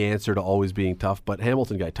the answer to always being tough, but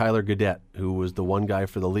Hamilton guy, Tyler Gaudette, who was the one guy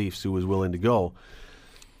for the Leafs who was willing to go.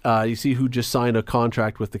 You see who just signed a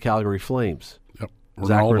contract with the Calgary Flames? Yep.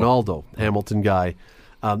 Zach Ronaldo, Hamilton guy.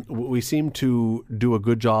 We seem to do a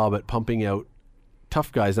good job at pumping out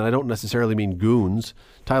tough guys, and I don't necessarily mean goons.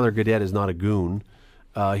 Tyler Gaudette is not a goon.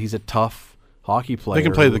 He's a tough hockey player. They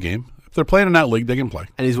can play the game. If they're playing in that league, they can play.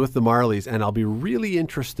 And he's with the Marlies, and I'll be really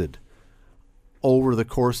interested over the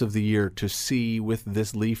course of the year to see with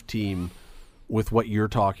this Leaf team, with what you're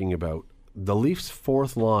talking about. The Leafs'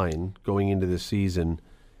 fourth line going into this season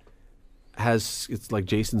it's like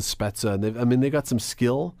Jason Spezza, and they got some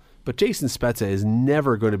skill, but Jason Spezza is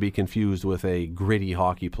never going to be confused with a gritty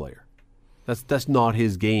hockey player. That's not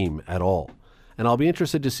his game at all. And I'll be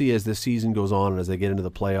interested to see as this season goes on and as they get into the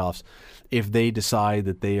playoffs, if they decide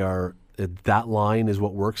that that line is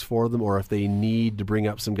what works for them, or if they need to bring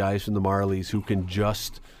up some guys from the Marlies who can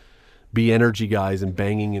just be energy guys and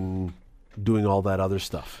banging and doing all that other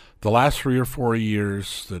stuff. The last 3 or 4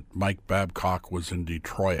 years that Mike Babcock was in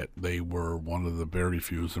Detroit, they were one of the very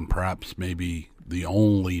few, and perhaps maybe the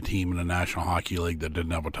only team in the National Hockey League that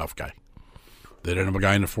didn't have a tough guy. They didn't have a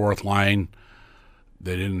guy in the fourth line.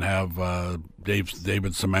 They didn't have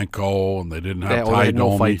David Semenko, and they didn't have Ty They had no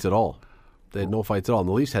Domi. fights at all. They had no fights at all. And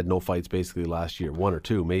the Leafs had no fights basically last year, one or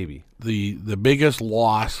two maybe. The biggest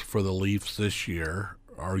loss for the Leafs this year,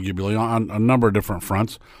 arguably on a number of different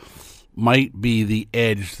fronts, might be the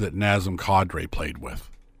edge that Nazem Kadri played with.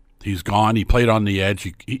 He's gone. He played on the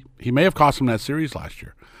edge. He may have cost him that series last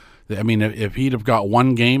year. I mean, if he'd have got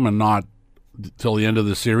one game and not till the end of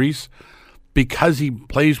the series, because he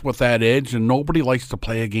plays with that edge, and nobody likes to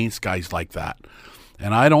play against guys like that.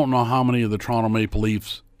 And I don't know how many of the Toronto Maple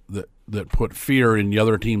Leafs that put fear in the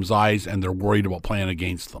other team's eyes, and they're worried about playing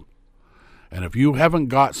against them. And if you haven't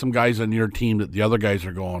got some guys on your team that the other guys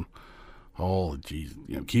are going, oh, geez,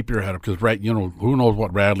 keep your head up, because who knows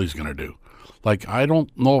what Radley's going to do. Like, I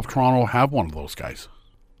don't know if Toronto have one of those guys.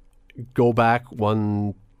 Go back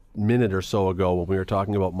 1 minute or so ago when we were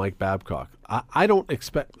talking about Mike Babcock. I don't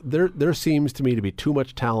expect there seems to me to be too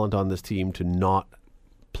much talent on this team to not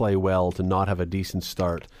play well, to not have a decent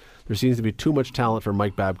start. There seems to be too much talent for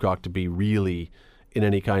Mike Babcock to be really in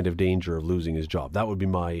any kind of danger of losing his job. That would be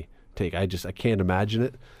my take. I can't imagine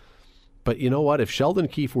it. But you know what? If Sheldon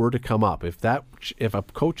Keefe were to come up, if a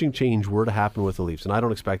coaching change were to happen with the Leafs, and I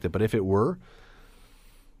don't expect it, but if it were,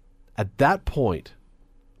 at that point,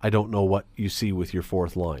 I don't know what you see with your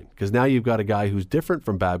fourth line, because now you've got a guy who's different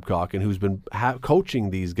from Babcock and who's been coaching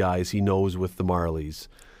these guys he knows with the Marlies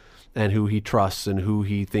and who he trusts and who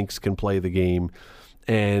he thinks can play the game.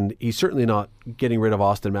 And he's certainly not getting rid of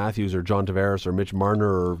Austin Matthews or John Tavares or Mitch Marner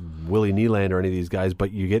or Willie Nylander or any of these guys,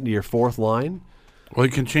 but you get into your fourth line. Well,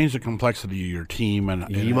 you can change the complexity of your team, and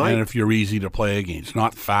if you're easy to play against,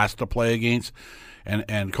 not fast to play against.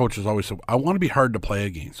 And coaches always say, I want to be hard to play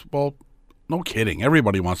against. Well, no kidding.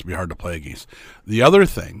 Everybody wants to be hard to play against. The other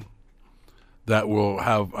thing that will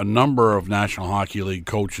have a number of National Hockey League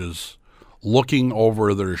coaches looking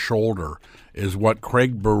over their shoulder is what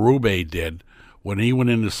Craig Berube did when he went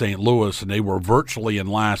into St. Louis and they were virtually in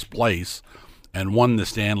last place and won the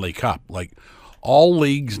Stanley Cup. Like, all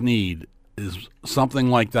leagues need is something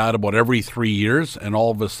like that about every 3 years, and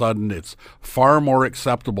all of a sudden it's far more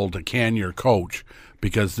acceptable to can your coach,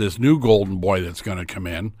 because this new golden boy that's going to come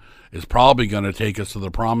in is probably going to take us to the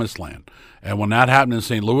promised land. And when that happened in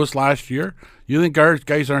St. Louis last year, you think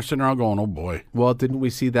guys aren't sitting around going, oh boy. Well, didn't we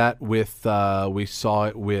see that with we saw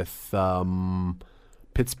it with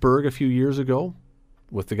Pittsburgh a few years ago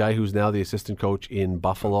with the guy who's now the assistant coach in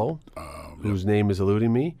Buffalo, whose name is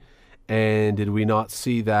eluding me. And did we not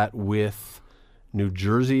see that with New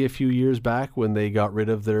Jersey a few years back when they got rid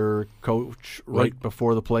of their coach right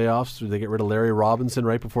before the playoffs? Did they get rid of Larry Robinson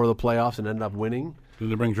right before the playoffs and ended up winning? Did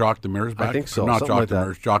they bring Jacques Demers back? I think so. Not Something Jacques like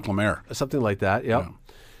Demers, Jacques Lemaire. Something like that, yep.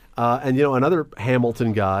 Yeah. And, another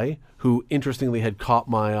Hamilton guy who, interestingly, had caught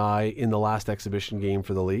my eye in the last exhibition game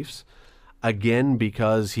for the Leafs, again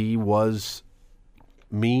because he was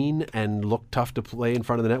mean and looked tough to play in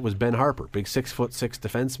front of the net, was Ben Harper, big 6'6"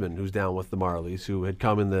 defenseman who's down with the Marlies, who had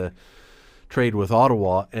come in the trade with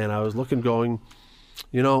Ottawa. And I was looking, going,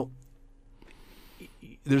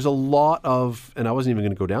 there's a lot of, and I wasn't even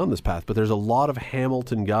going to go down this path, but there's a lot of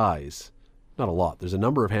Hamilton guys, not a lot, there's a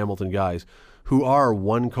number of Hamilton guys who are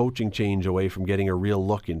one coaching change away from getting a real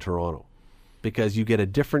look in Toronto. Because you get a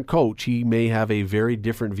different coach, he may have a very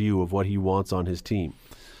different view of what he wants on his team.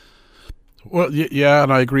 Well, yeah,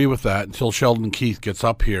 and I agree with that until Sheldon Keefe gets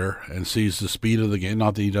up here and sees the speed of the game.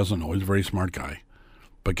 Not that he doesn't know, he's a very smart guy,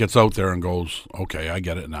 but gets out there and goes, okay, I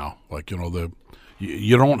get it now. Like,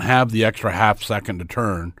 you don't have the extra half second to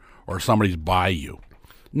turn or somebody's by you.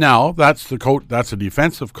 Now, that's the coach. That's a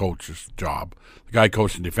defensive coach's job, the guy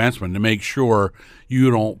coaching defenseman, to make sure you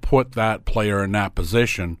don't put that player in that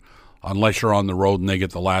position unless you're on the road and they get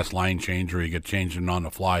the last line change or you get changing on the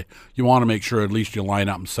fly. You want to make sure at least you line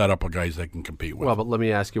up and set up a guys they can compete with. Well, but let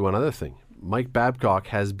me ask you one other thing. Mike Babcock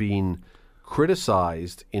has been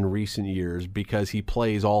criticized in recent years because he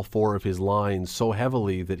plays all four of his lines so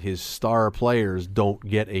heavily that his star players don't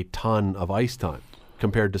get a ton of ice time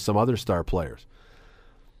compared to some other star players.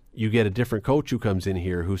 You get a different coach who comes in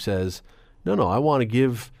here who says, no, I want to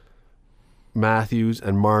give Matthews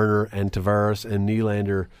and Marner and Tavares and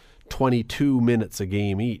Nylander 22 minutes a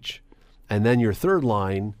game each. And then your third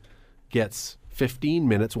line gets 15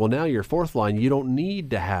 minutes. Well, now your fourth line, you don't need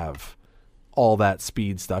to have all that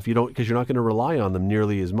speed stuff. You don't, because you're not going to rely on them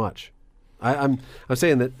nearly as much. I'm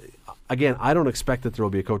saying that, again, I don't expect that there will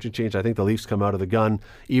be a coaching change. I think the Leafs come out of the gun,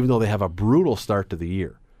 even though they have a brutal start to the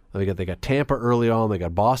year. They got Tampa early on. They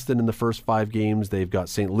got Boston in the first 5 games. They've got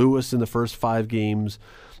St. Louis in the first 5 games.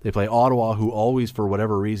 They play Ottawa, who always, for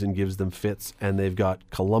whatever reason, gives them fits. And they've got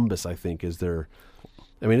Columbus, I think, is their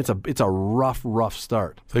I mean, it's a rough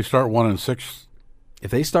start. If they start 1-6.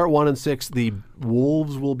 If they start 1-6, the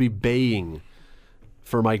Wolves will be baying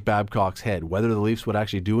for Mike Babcock's head. Whether the Leafs would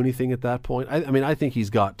actually do anything at that point, I mean, I think he's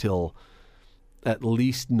got till at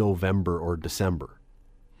least November or December,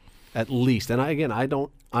 at least. And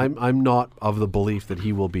I'm not of the belief that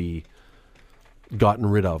he will be gotten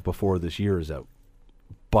rid of before this year is out.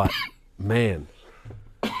 But man,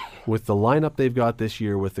 with the lineup they've got this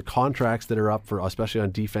year, with the contracts that are up for, especially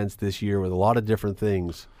on defense this year, with a lot of different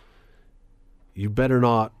things, you better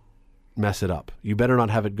not mess it up. You better not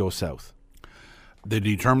have it go south. The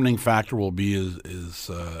determining factor will be is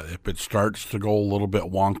if it starts to go a little bit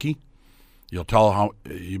wonky, you'll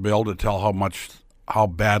be able to tell how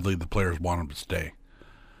badly the players want them to stay.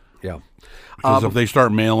 Yeah, because if they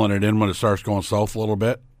start mailing it in when it starts going south a little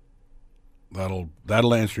bit,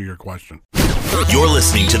 that'll answer your question. You're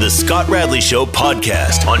listening to the Scott Radley Show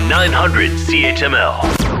podcast on 900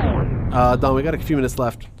 CHML. Don, we got a few minutes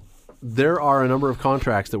left. There are a number of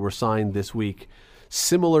contracts that were signed this week.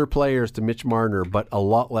 Similar players to Mitch Marner, but a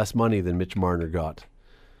lot less money than Mitch Marner got.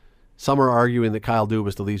 Some are arguing that Kyle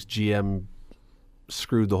Dubas, the Leafs GM,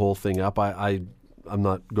 screwed the whole thing up. I'm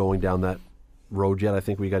not going down that road yet. I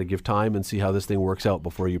think we got to give time and see how this thing works out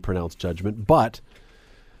before you pronounce judgment. But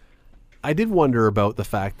I did wonder about the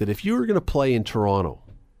fact that if you were going to play in Toronto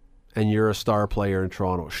and you're a star player in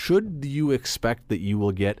Toronto, should you expect that you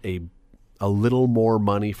will get a little more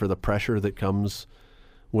money for the pressure that comes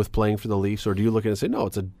with playing for the Leafs, or do you look at it and say, no,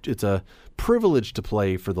 it's a privilege to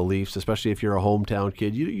play for the Leafs, especially if you're a hometown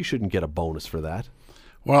kid. You shouldn't get a bonus for that.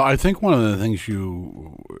 Well, I think one of the things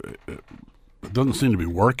it doesn't seem to be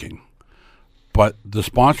working, but the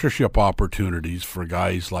sponsorship opportunities for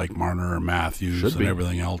guys like Marner and Matthews and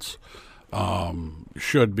everything else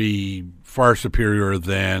should be far superior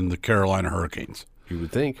than the Carolina Hurricanes. You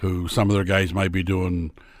would think. Who some of their guys might be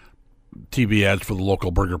doing TV ads for the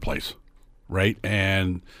local burger place. Right,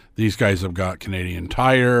 and these guys have got Canadian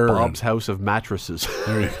Tire, Bob's House of Mattresses.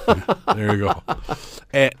 There you go.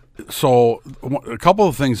 And so, a couple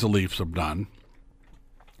of things the Leafs have done,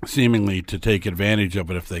 seemingly to take advantage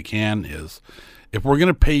of it if they can, is if we're going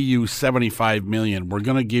to pay you $75 million, we're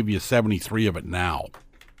going to give you 73 of it now.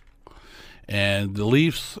 And the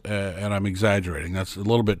Leafs, and I'm exaggerating, that's a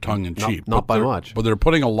little bit tongue in cheek, not by much, but they're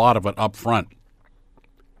putting a lot of it up front.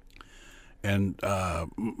 And I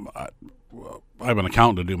have an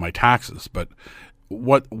accountant to do my taxes, but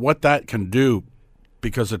what that can do,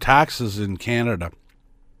 because the taxes in Canada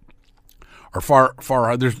are far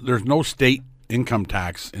high. There's no state income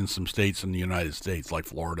tax in some states in the United States, like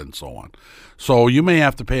Florida and so on. So you may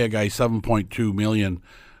have to pay a guy $7.2 million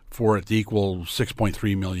for it to equal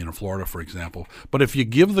 $6.3 million in Florida, for example. But if you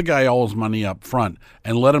give the guy all his money up front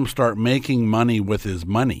and let him start making money with his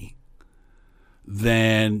money,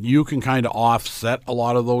 then you can kind of offset a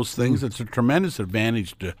lot of those things. It's a tremendous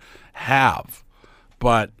advantage to have.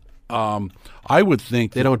 But I would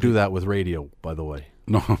think they don't do that with radio, by the way.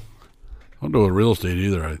 No, don't do it with real estate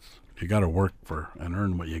either. You got to work for and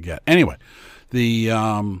earn what you get. Anyway, the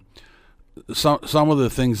some of the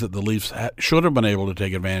things that the Leafs should have been able to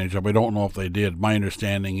take advantage of, I don't know if they did. My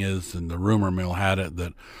understanding is, and the rumor mill had it,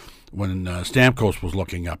 that when Stamkos was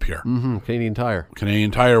looking up here, Canadian Tire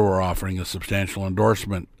were offering a substantial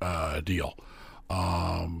endorsement deal.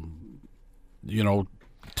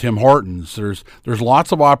 Tim Hortons. There's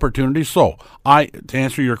lots of opportunities. So to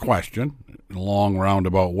answer your question in a long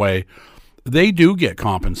roundabout way, they do get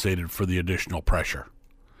compensated for the additional pressure.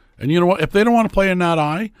 And you know what? If they don't want to play in that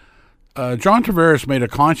eye, John Tavares made a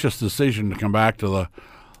conscious decision to come back to the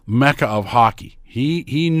mecca of hockey.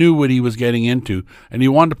 He knew what he was getting into, and he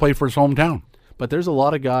wanted to play for his hometown. But there's a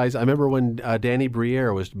lot of guys. I remember when Danny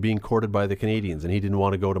Briere was being courted by the Canadiens, and he didn't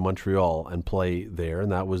want to go to Montreal and play there,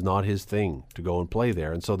 and that was not his thing to go and play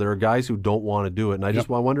there. And so there are guys who don't want to do it. And I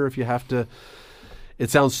wonder if you have to. It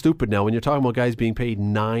sounds stupid now when you're talking about guys being paid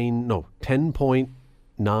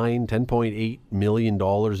 $10.8 million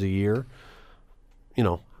a year. You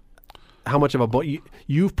know, how much of a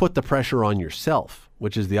you've put the pressure on yourself,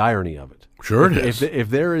 which is the irony of it. Sure, it is. If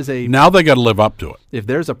there is now they got to live up to it. If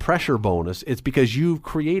there's a pressure bonus, it's because you've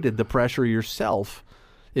created the pressure yourself.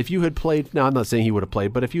 If you had played, now I'm not saying he would have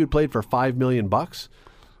played, but if you had played for $5 million,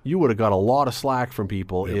 you would have got a lot of slack from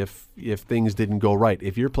people if things didn't go right.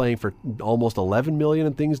 If you're playing for almost $11 million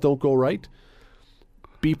and things don't go right,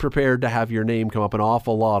 be prepared to have your name come up an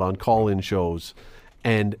awful lot on call-in shows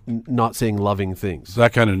and not saying loving things.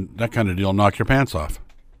 That kind of deal knock your pants off.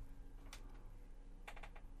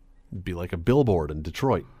 Be like a billboard in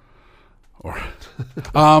Detroit. Or who's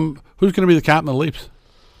going to be the captain of the Leafs?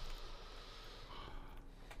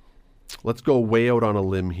 Let's go way out on a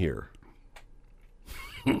limb here.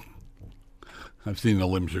 I've seen the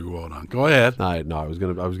limbs you go out on. Go ahead. I was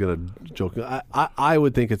gonna joke. I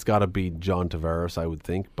would think it's got to be John Tavares. I would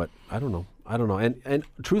think, but I don't know. And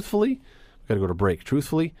truthfully, we got to go to break.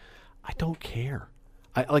 Truthfully, I don't care.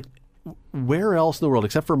 I like where else in the world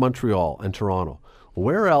except for Montreal and Toronto.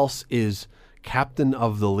 Where else is captain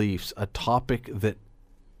of the Leafs a topic that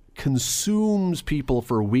consumes people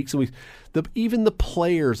for weeks and weeks? Even the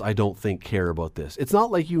players, I don't think, care about this. It's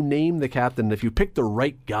not like you name the captain. If you pick the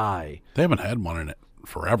right guy, they haven't had one in it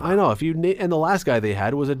forever. I know. And the last guy they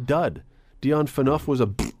had was a dud. Dion Phaneuf was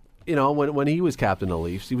when he was captain of the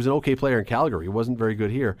Leafs, he was an okay player in Calgary. He wasn't very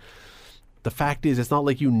good here. The fact is, it's not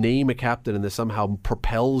like you name a captain and this somehow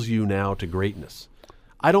propels you now to greatness.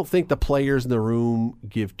 I don't think the players in the room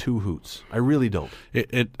give two hoots. I really don't.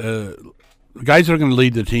 Guys that are going to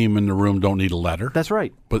lead the team in the room don't need a letter. That's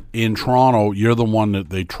right. But in Toronto, you're the one that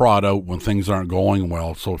they trot out when things aren't going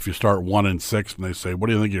well. So if you start 1-6 and they say, "What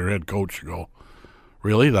do you think of your head coach?" You go,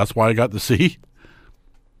 "Really? That's why I got the C?"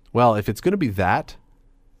 Well, if it's going to be that,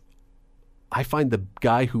 I find the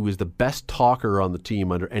guy who is the best talker on the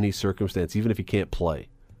team under any circumstance, even if he can't play.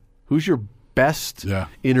 Who's your best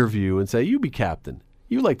interview and say, "You be captain.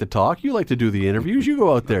 You like to talk. You like to do the interviews. You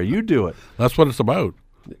go out there. You do it." That's what it's about.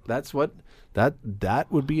 That's what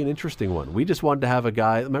that would be an interesting one. We just wanted to have a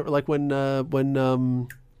guy. Remember, like when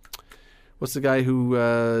what's the guy who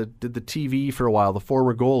did the TV for a while? The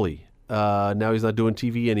former goalie. Now he's not doing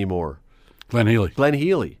TV anymore. Glenn Healy. Glenn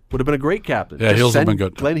Healy would have been a great captain. Yeah, Healy's been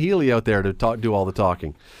good. Glenn Healy out there to do all the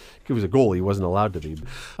talking. He was a goalie. He wasn't allowed to be.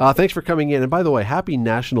 Thanks for coming in. And by the way, happy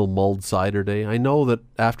National Mulled Cider Day. I know that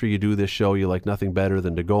after you do this show, you like nothing better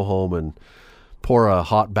than to go home and pour a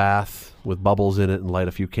hot bath with bubbles in it and light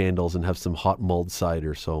a few candles and have some hot mulled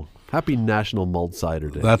cider. So happy National Mulled Cider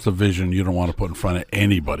Day. That's a vision you don't want to put in front of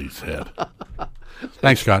anybody's head.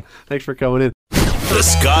 Thanks, Scott. Thanks for coming in. The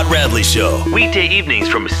Scott Radley Show. Weekday evenings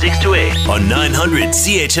from 6 to 8 on 900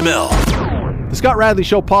 CHML. The Scott Radley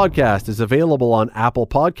Show podcast is available on Apple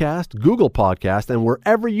Podcast, Google Podcast, and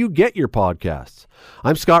wherever you get your podcasts.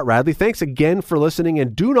 I'm Scott Radley. Thanks again for listening,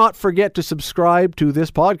 and do not forget to subscribe to this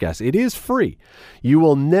podcast. It is free. You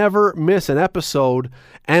will never miss an episode,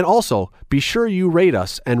 and also be sure you rate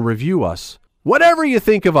us and review us. Whatever you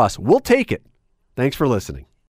think of us, we'll take it. Thanks for listening.